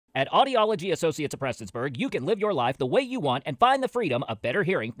At Audiology Associates of Prestonsburg, you can live your life the way you want and find the freedom of better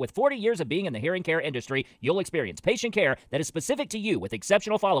hearing. With 40 years of being in the hearing care industry, you'll experience patient care that is specific to you with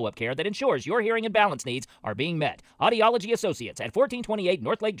exceptional follow-up care that ensures your hearing and balance needs are being met. Audiology Associates at 1428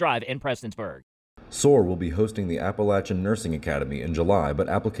 North Lake Drive in Prestonsburg. SOAR will be hosting the Appalachian Nursing Academy in July, but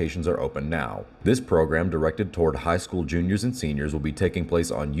applications are open now. This program, directed toward high school juniors and seniors, will be taking place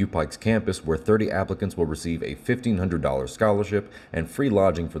on U-Pike's campus, where 30 applicants will receive a $1,500 scholarship and free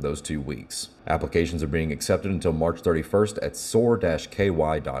lodging for those 2 weeks. Applications are being accepted until March 31st at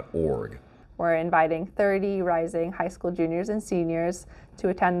soar-ky.org. We're inviting 30 rising high school juniors and seniors to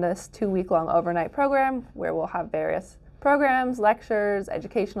attend this 2-week-long overnight program, where we'll have various programs, lectures,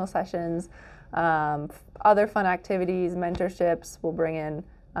 educational sessions, other fun activities, mentorships. We'll bring in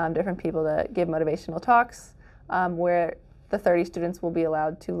different people to give motivational talks, where the 30 students will be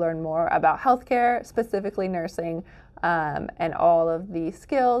allowed to learn more about healthcare, specifically nursing, and all of the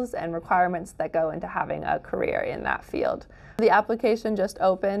skills and requirements that go into having a career in that field. The application just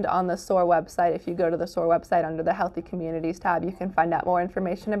opened on the SOAR website. If you go to the SOAR website under the Healthy Communities tab, you can find out more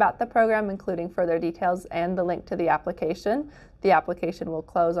information about the program, including further details and the link to the application. The application will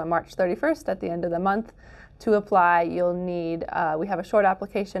close on March 31st at the end of the month. To apply, you'll need, we have a short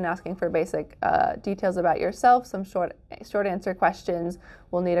application asking for basic details about yourself, some short answer questions.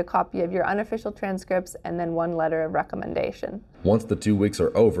 We'll need a copy of your unofficial transcripts and then 1 letter of recommendation. Once the 2 weeks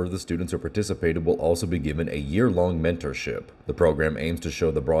are over, the students who participated will also be given a year-long mentorship. The program aims to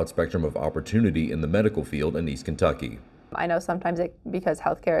show the broad spectrum of opportunity in the medical field in East Kentucky. I know sometimes because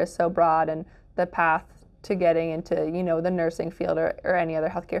healthcare is so broad and the path to getting into, the nursing field or any other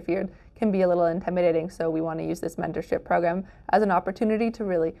healthcare field can be a little intimidating, so we want to use this mentorship program as an opportunity to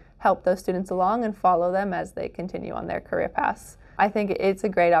really help those students along and follow them as they continue on their career paths. I think it's a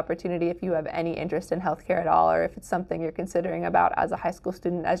great opportunity if you have any interest in healthcare at all, or if it's something you're considering about as a high school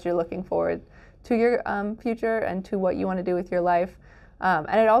student as you're looking forward to your future and to what you want to do with your life.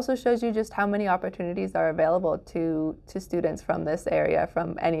 And it also shows you just how many opportunities are available to students from this area,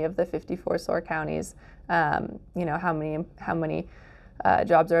 from any of the 54 SOAR counties. How many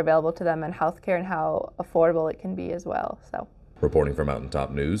jobs are available to them in healthcare and how affordable it can be as well. So, reporting for Mountaintop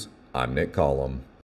News, I'm Nick Collum.